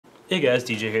Hey guys,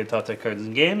 DJ here at Top Tech Cards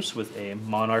and Games with a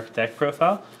Monarch deck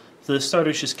profile. So the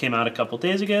starters just came out a couple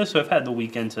days ago, so I've had the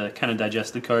weekend to kind of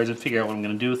digest the cards and figure out what I'm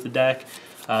going to do with the deck.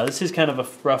 This is kind of a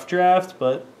rough draft,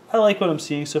 but I like what I'm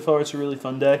seeing so far. It's a really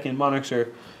fun deck, and Monarchs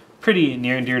are pretty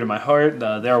near and dear to my heart.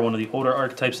 They are one of the older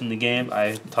archetypes in the game.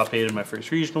 I top 8 in my first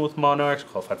regional with Monarchs,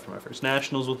 qualified for my first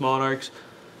nationals with Monarchs,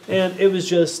 and it was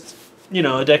just, you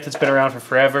know, a deck that's been around for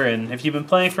forever, and if you've been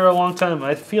playing for a long time,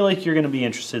 I feel like you're going to be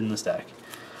interested in this deck.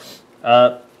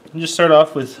 I'll just start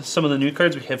off with some of the new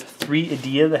cards. We have 3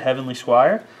 Idea, the Heavenly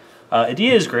Squire.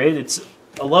 Idea is great. It's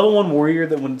a level 1 warrior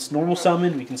that when it's normal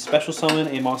summoned, we can special summon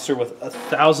a monster with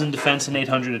 1,000 defense and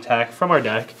 800 attack from our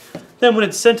deck. Then when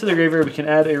it's sent to the graveyard, we can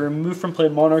add a remove from play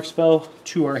Monarch spell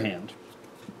to our hand.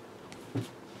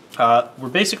 We're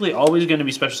basically always going to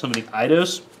be special summoning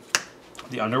Eidos,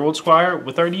 the Underworld Squire,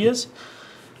 with our Ideas.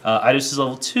 Eidos is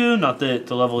level 2, not that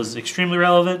the level is extremely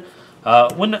relevant.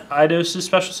 When Eidos is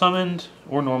special summoned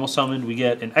or normal summoned, we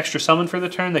get an extra summon for the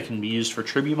turn that can be used for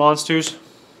tribute monsters,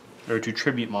 or to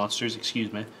tribute monsters,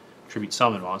 excuse me, tribute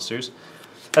summon monsters.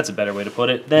 That's a better way to put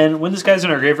it. Then when this guy's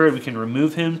in our graveyard, we can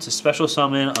remove him to special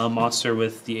summon a monster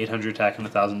with the 800 attack and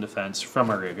 1,000 defense from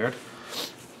our graveyard.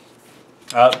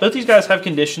 Both these guys have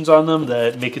conditions on them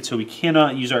that make it so we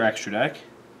cannot use our extra deck.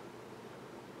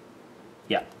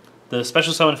 Yeah. The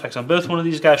special summon effects on both one of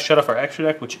these guys shut off our extra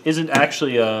deck, which isn't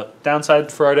actually a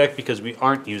downside for our deck because we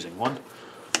aren't using one.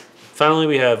 Finally,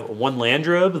 we have 1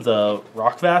 Landrobe, the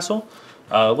Rock Vassal.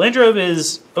 Landrobe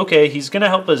is okay. He's going to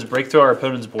help us break through our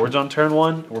opponent's boards on turn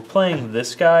 1. We're playing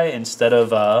this guy instead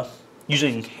of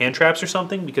using hand traps or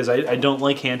something because I don't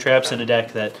like hand traps in a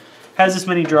deck that has this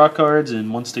many draw cards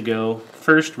and wants to go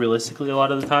first realistically a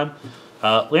lot of the time.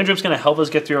 Landrobe's going to help us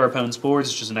get through our opponent's boards.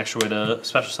 It's just an extra way to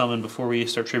special summon before we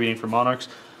start tributing for Monarchs.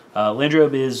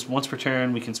 Landrobe is, once per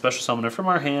turn, we can special summon her from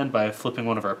our hand by flipping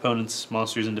one of our opponent's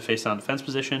monsters into face-down defense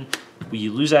position. We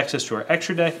lose access to our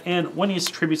extra deck, and when he's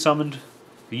tribute summoned,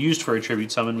 or used for a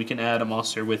tribute summon, we can add a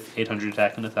monster with 800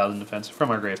 attack and 1,000 defense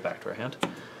from our grave back to our hand.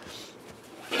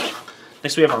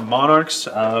 Next we have our Monarchs.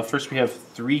 First we have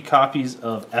 3 copies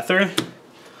of Ether.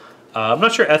 I'm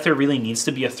not sure Ether really needs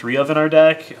to be a 3 of in our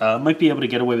deck. Might be able to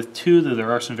get away with 2, though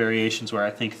there are some variations where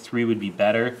I think 3 would be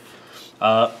better.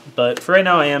 But for right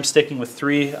now, I am sticking with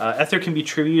 3. Ether can be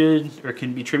tributed, or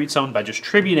can be tribute summoned by just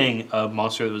tributing a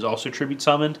monster that was also tribute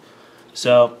summoned.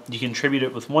 So you can tribute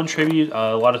it with 1 tribute.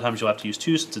 A lot of times you'll have to use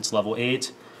 2 since it's level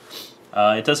 8.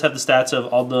 It does have the stats of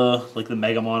all the the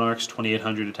Mega Monarchs,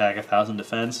 2,800 attack, 1,000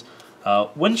 defense.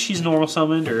 When she's normal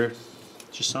summoned, or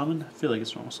just summoned, I feel like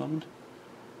it's normal summoned.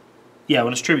 Yeah,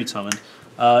 when it's tribute summoned,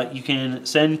 you can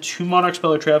send 2 Monarch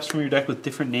spell or traps from your deck with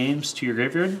different names to your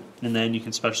graveyard, and then you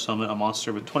can special summon a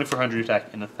monster with 2,400 attack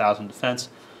and 1,000 defense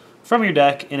from your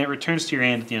deck, and it returns to your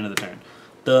hand at the end of the turn.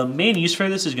 The main use for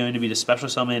this is going to be to special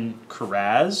summon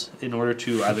Karaz in order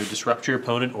to either disrupt your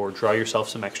opponent or draw yourself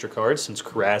some extra cards, since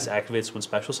Karaz activates when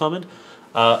special summoned.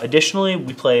 Additionally,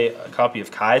 we play a copy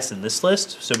of Kai's in this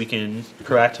list, so we can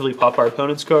proactively pop our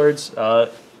opponent's cards.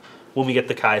 When we get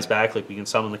the Kai's back, like we can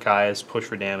summon the Kai's, push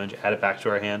for damage, add it back to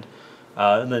our hand,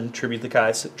 and then tribute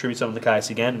summon the Kai's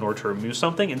again in order to remove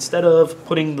something, instead of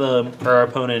putting our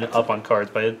opponent up on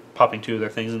cards by popping 2 of their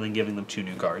things and then giving them 2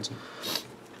 new cards.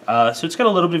 So it's got a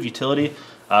little bit of utility.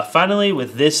 Finally,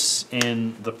 with this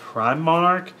in the Prime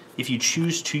Monarch, if you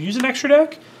choose to use an extra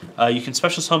deck, you can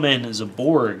special summon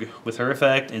Zaborg with her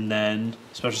effect, and then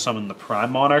special summon the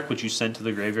Prime Monarch, which you send to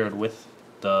the graveyard with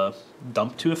the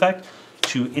Dump 2 effect,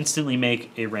 to instantly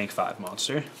make a rank 5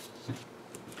 monster.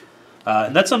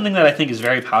 And that's something that I think is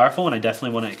very powerful, and I definitely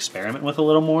want to experiment with a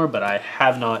little more, but I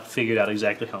have not figured out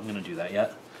exactly how I'm going to do that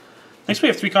yet. Next we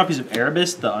have 3 copies of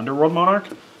Erebus, the Underworld Monarch.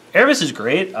 Erebus is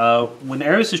great. When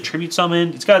Erebus is tribute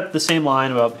summoned, it's got the same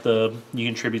line about you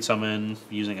can tribute summon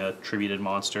using a tributed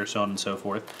monster, so on and so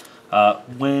forth.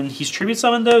 When he's tribute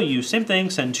summoned, though, same thing,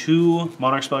 send 2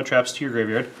 Monarch spell traps to your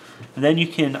graveyard, and then you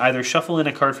can either shuffle in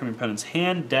a card from your opponent's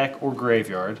hand, deck, or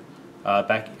graveyard,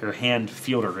 hand,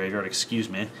 field, or graveyard, excuse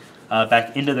me,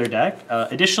 back into their deck.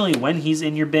 Additionally, when he's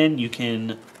in your bin, you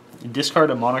can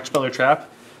discard a Monarch spell or trap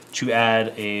to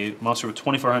add a monster with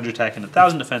 2,400 attack and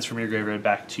 1,000 defense from your graveyard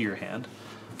back to your hand.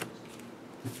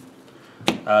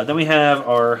 Then we have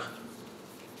our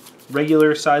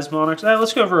regular sized Monarchs.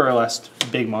 Let's go over our last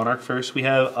big Monarch first. We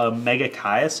have a Mega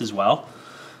Caius as well.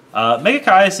 Mega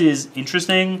Caius is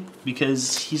interesting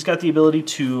because he's got the ability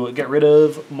to get rid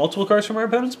of multiple cards from our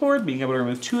opponent's board. Being able to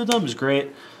remove 2 of them is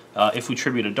great. If we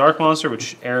tribute a dark monster,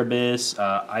 which Erebus,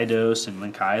 Eidos, and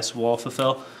then Caius will all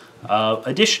fulfill.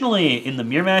 Additionally, in the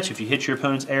mirror match, if you hit your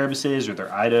opponent's Erebuses or their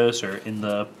Eidos, or in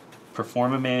the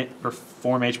Perform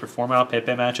Out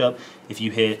Pepe matchup, if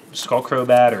you hit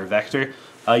Skullcrobat or Vector,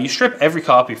 you strip every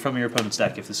copy from your opponent's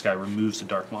deck if this guy removes a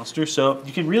Dark Monster, so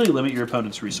you can really limit your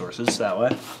opponent's resources that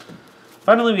way.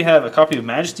 Finally, we have a copy of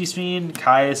Majesty's Fiend,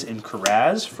 Caius, and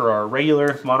Karaz for our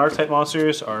regular Monarch type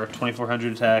monsters, our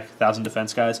 2400 attack, 1000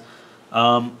 defense guys.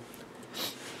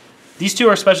 These two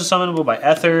are special summonable by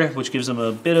Ether, which gives them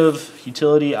a bit of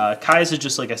utility. Caius is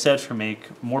just, like I said, for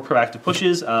make more proactive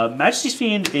pushes. Majesty's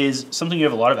Fiend is something you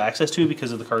have a lot of access to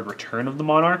because of the card Return of the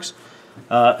Monarchs.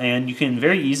 And you can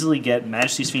very easily get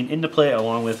Majesty's Fiend into play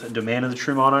along with Domain of the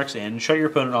True Monarchs and shut your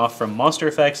opponent off from monster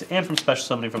effects and from special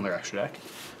summoning from their extra deck,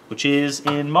 which is,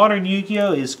 in Modern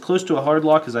Yu-Gi-Oh!, is close to a hard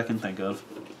lock as I can think of.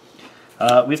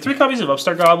 We have 3 copies of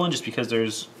Upstart Goblin just because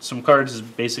there's some cards,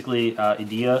 basically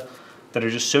Idea, that are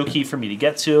just so key for me to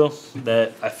get to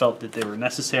that I felt that they were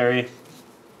necessary.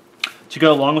 To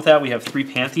go along with that, we have 3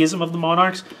 Pantheism of the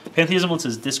Monarchs. Pantheism lets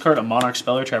us discard a Monarch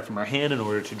spell or trap from our hand in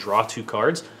order to draw 2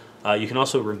 cards. You can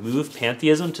also remove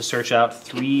Pantheism to search out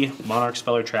 3 Monarch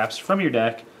spell or traps from your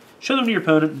deck, show them to your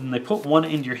opponent, and they put 1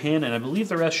 into your hand, and I believe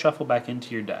the rest shuffle back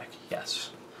into your deck.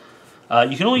 Yes.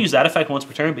 You can only use that effect once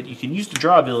per turn, but you can use the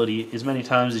draw ability as many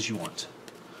times as you want.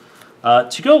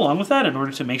 To go along with that, in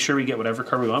order to make sure we get whatever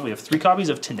card we want, we have 3 copies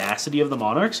of Tenacity of the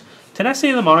Monarchs. Tenacity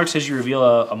of the Monarchs says you reveal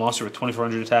a monster with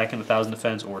 2400 attack and 1000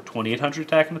 defense, or 2800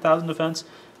 attack and 1000 defense.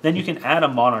 Then you can add a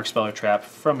Monarch spell or trap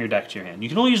from your deck to your hand. You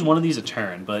can only use one of these a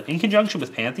turn, but in conjunction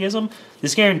with Pantheism,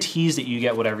 this guarantees that you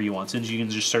get whatever you want, since you can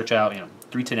just search out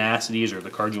 3 Tenacities or the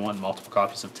card you want and multiple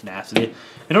copies of Tenacity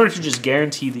in order to just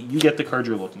guarantee that you get the card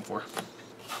you're looking for.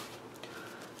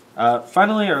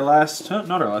 Finally, our last, not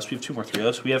our last, we have 2 more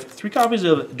 3-0s. We have 3 copies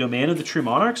of Domain of the True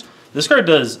Monarchs. This card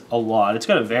does a lot. It's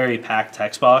got a very packed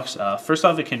text box. First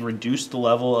off, it can reduce the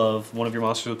level of one of your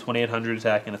monsters with 2800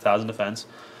 attack and 1000 defense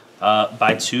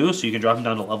by 2, so you can drop them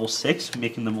down to level 6,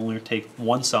 making them only take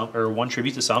 1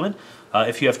 tribute to summon.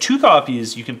 If you have 2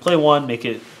 copies, you can play 1, make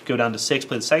it go down to 6,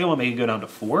 play the second one, make it go down to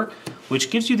 4, which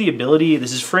gives you the ability,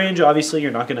 this is Fringe, obviously, you're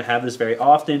not going to have this very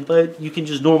often, but you can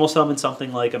just normal summon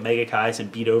something like a Mega Kais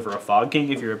and beat over a Fog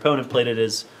King if your opponent played it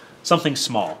as something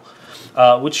small,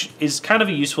 which is kind of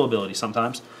a useful ability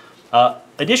sometimes.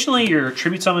 Additionally, your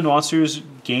tribute summon monsters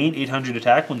gain 800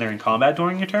 attack when they're in combat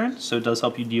during your turn, so it does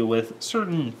help you deal with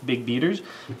certain big beaters.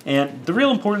 And the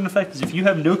real important effect is if you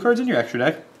have no cards in your extra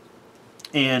deck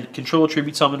and control a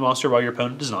tribute summon monster while your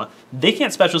opponent does not, they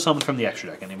can't special summon from the extra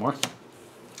deck anymore.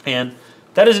 And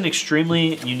that is an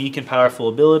extremely unique and powerful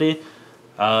ability.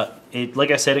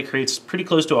 Like I said, it creates pretty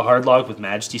close to a hard log with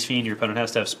Majesty's Fiend. Your opponent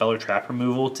has to have spell or trap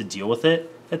removal to deal with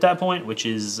it at that point, which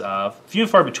is few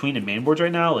and far between in main boards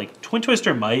right now. Like Twin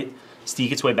Twister might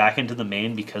sneak its way back into the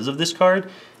main because of this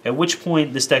card, at which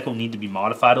point this deck will need to be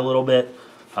modified a little bit,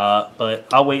 but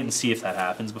I'll wait and see if that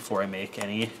happens before I make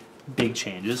any big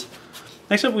changes.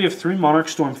 Next up, we have 3 Monarch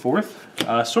Stormforth.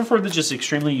 Stormforth is just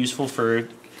extremely useful for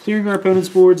clearing our opponent's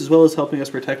boards as well as helping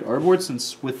us protect our board,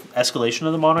 since with escalation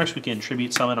of the Monarchs we can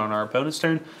tribute summon on our opponent's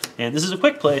turn, and this is a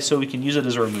quick play so we can use it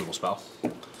as a removal spell.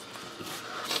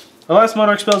 Our last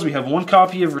Monarch spells, we have 1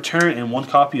 copy of Return and 1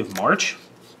 copy of March.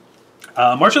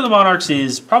 March of the Monarchs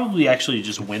is probably actually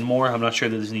just win more. I'm not sure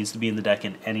that this needs to be in the deck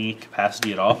in any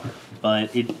capacity at all,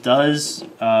 but it does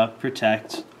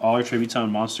protect all our tribute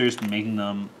summon monsters, making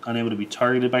them unable to be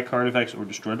targeted by card effects or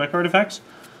destroyed by card effects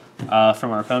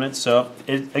from our opponents. So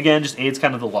it again just aids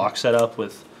kind of the lock setup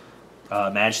with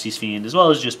Majesty's Fiend, as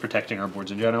well as just protecting our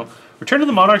boards in general. Return of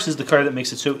the Monarchs is the card that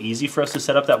makes it so easy for us to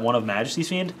set up that one of Majesty's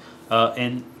Fiend,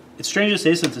 and it's strange to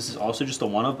say since this is also just a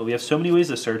one-of, but we have so many ways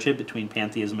to search it between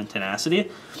Pantheism and Tenacity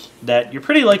that you're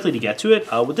pretty likely to get to it.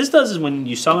 What this does is when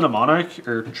you summon a Monarch,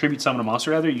 or tribute summon a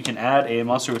monster rather, you can add a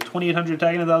monster with 2800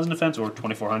 attack and 1000 defense, or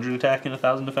 2400 attack and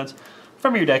 1000 defense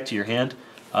from your deck to your hand.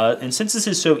 And since this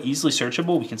is so easily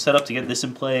searchable, we can set up to get this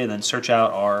in play and then search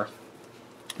out our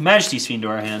Majesty's Fiend to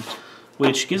our hand,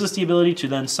 which gives us the ability to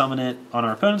then summon it on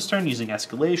our opponent's turn using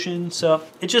escalation. So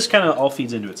it just kind of all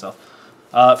feeds into itself.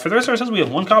 For the rest of our sets, we have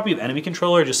 1 copy of Enemy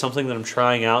Controller, just something that I'm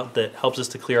trying out that helps us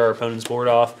to clear our opponent's board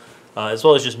off, as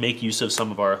well as just make use of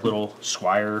some of our little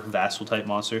Squire, Vassal type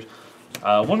monsters.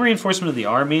 1 Reinforcement of the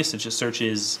Army, since it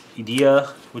searches Idea,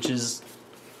 which is,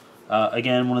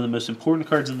 again, one of the most important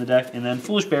cards in the deck, and then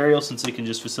Foolish Burial, since it can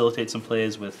just facilitate some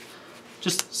plays with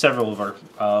just several of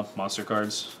our monster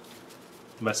cards.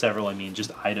 By several, I mean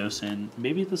just Eidos, and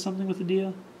maybe it does something with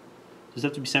Idea? Does it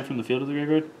have to be sent from the field to the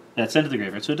graveyard? Yeah, it's sent to the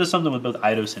graveyard, so it does something with both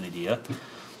Eidos and Idea.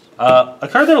 A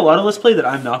card that a lot of us play that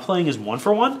I'm not playing is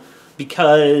 1-for-1,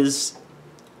 because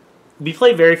we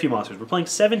play very few monsters. We're playing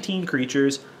 17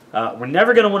 creatures. We're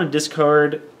never going to want to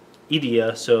discard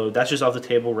Idea, so that's just off the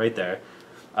table right there.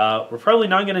 We're probably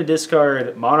not going to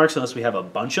discard Monarchs unless we have a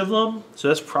bunch of them, so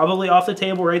that's probably off the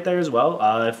table right there as well.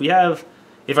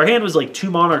 If our hand was like 2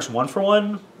 Monarchs, 1 for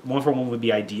 1 would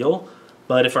be ideal.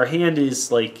 But if our hand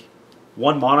is like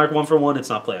 1 Monarch, 1 for 1, it's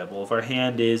not playable. If our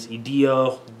hand is Idea,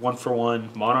 1 for 1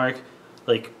 Monarch,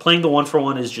 like playing the 1 for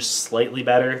 1 is just slightly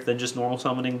better than just normal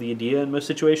summoning the Idea in most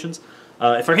situations.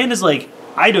 If our hand is like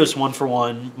Eidos 1 for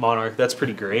 1 Monarch, that's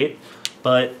pretty great.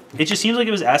 But it just seems like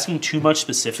it was asking too much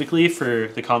specifically for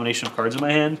the combination of cards in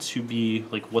my hand to be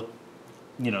like what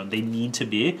they need to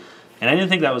be, and I didn't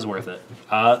think that was worth it.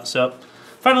 So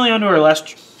finally, on to our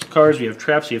last cards. We have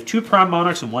traps. We have 2 Prime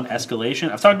Monarchs and 1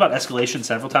 Escalation. I've talked about Escalation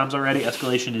several times already.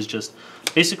 Escalation is just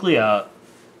basically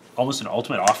almost an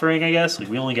ultimate offering, I guess. Like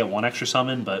we only get 1 extra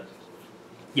summon, but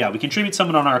yeah, we can tribute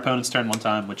summon on our opponent's turn 1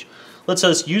 time, which lets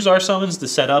us use our summons to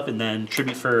set up and then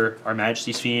tribute for our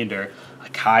Majesty's Fiend or a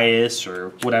Caius or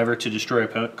whatever to destroy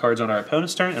cards on our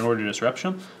opponent's turn in order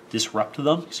to disrupt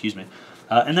them. Excuse me.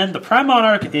 And then the Prime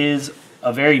Monarch is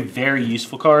a very, very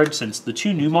useful card since the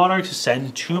 2 new Monarchs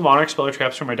send 2 Monarch Speller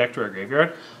Traps from our deck to our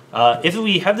graveyard. If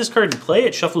we have this card in play,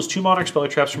 it shuffles 2 Monarch Speller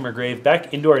Traps from our grave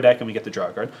back into our deck and we get the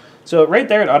draw card. So right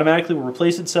there, it automatically will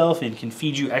replace itself and can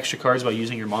feed you extra cards by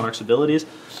using your Monarch's abilities.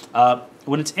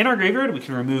 When it's in our graveyard, we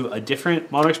can remove a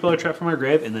different Monarch Speller Trap from our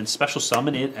grave and then special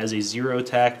summon it as a 0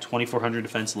 attack, 2400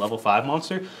 defense, level 5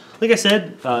 monster. Like I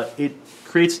said, it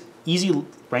creates easy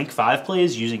rank 5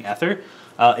 plays using Ether.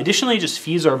 Additionally, it just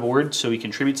feeds our board so we can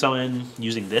tribute summon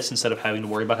using this instead of having to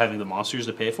worry about having the monsters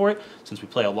to pay for it. Since we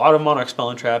play a lot of Monarch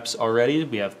Spell and Traps already,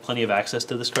 we have plenty of access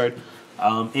to this card.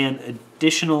 And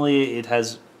additionally, it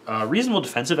has reasonable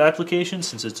defensive application.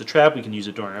 Since it's a trap, we can use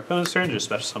it during our opponent's turn to just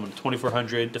special summon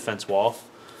 2400 defense wall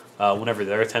whenever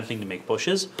they're attempting to make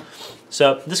pushes.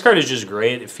 So this card is just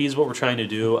great. It feeds what we're trying to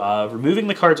do. Removing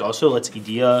the cards also lets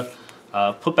Idea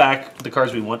put back the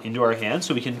cards we want into our hand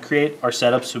so we can create our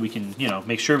setup so we can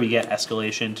make sure we get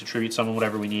Escalation to tribute summon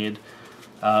whatever we need.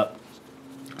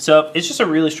 So it's just a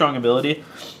really strong ability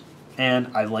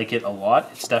and I like it a lot.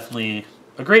 It's definitely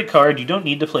a great card. You don't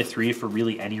need to play 3 for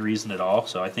really any reason at all,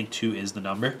 so I think 2 is the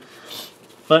number.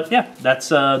 But yeah, that's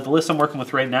the list I'm working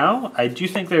with right now. I do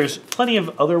think there's plenty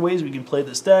of other ways we can play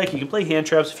this deck. You can play hand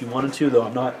traps if you wanted to, though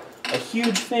I'm not a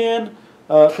huge fan.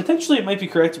 Potentially it might be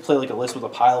correct to play like a list with a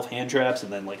pile of hand traps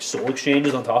and then like soul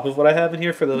exchanges on top of what I have in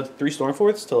here for the 3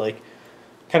 Stormforths to like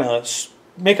kind of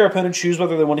make our opponent choose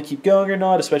whether they want to keep going or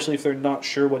not, especially if they're not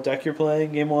sure what deck you're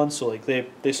playing game 1. So like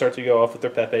they start to go off with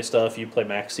their Pepe stuff, you play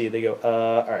Maxi, they go,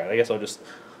 alright, I guess I'll just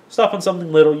stop on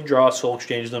something little, you draw a soul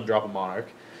exchange them, drop a Monarch.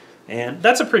 And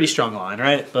that's a pretty strong line,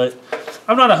 right? But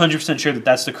I'm not 100% sure that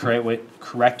that's the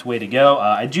correct way to go.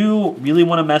 I do really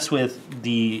want to mess with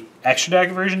the extra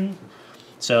deck version.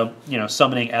 So,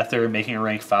 summoning Ether, making a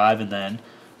rank 5, and then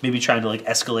maybe trying to like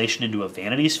Escalation into a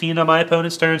Vanity's Fiend on my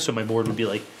opponent's turn. So my board would be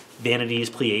like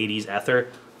Vanities, Pleiades, Ether.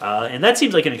 And that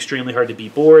seems like an extremely hard to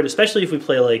beat board, especially if we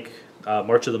play like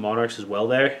March of the Monarchs as well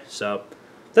there. So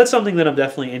that's something that I'm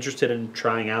definitely interested in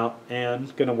trying out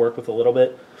and going to work with a little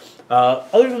bit.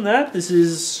 Other than that, this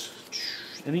is...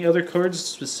 Any other cards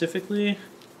specifically?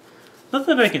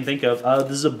 Nothing that I can think of.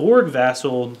 The Zaborg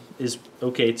Vassal is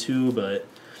okay too, but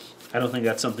I don't think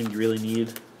that's something you really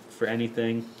need for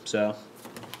anything. So,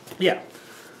 yeah.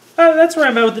 That's where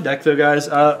I'm at with the deck, though, guys.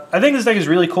 I think this deck is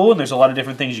really cool, and there's a lot of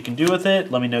different things you can do with it.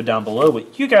 Let me know down below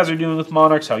what you guys are doing with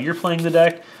Monarchs, how you're playing the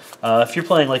deck. If you're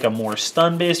playing like a more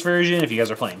stun-based version, if you guys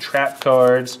are playing trap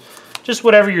cards, just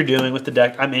whatever you're doing with the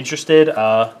deck, I'm interested.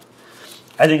 I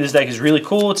think this deck is really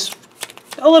cool. It's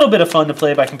a little bit of fun to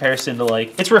play by comparison to,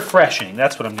 like, it's refreshing.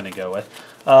 That's what I'm going to go with.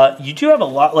 You do have a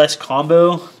lot less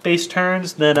combo-based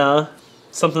turns than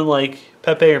something like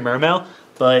Pepe or Mermail,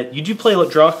 but you do play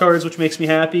draw cards, which makes me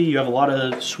happy. You have a lot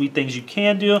of sweet things you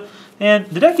can do, and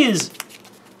the deck is...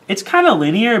 It's kind of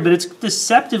linear, but it's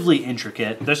deceptively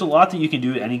intricate. There's a lot that you can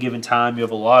do at any given time. You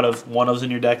have a lot of one-ofs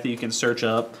in your deck that you can search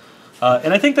up.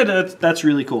 And I think that that's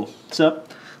really cool. So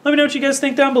let me know what you guys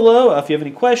think down below. If you have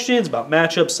any questions about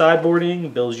matchup,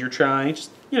 sideboarding, builds you're trying,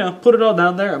 just put it all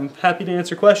down there. I'm happy to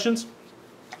answer questions.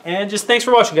 And just thanks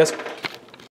for watching, guys.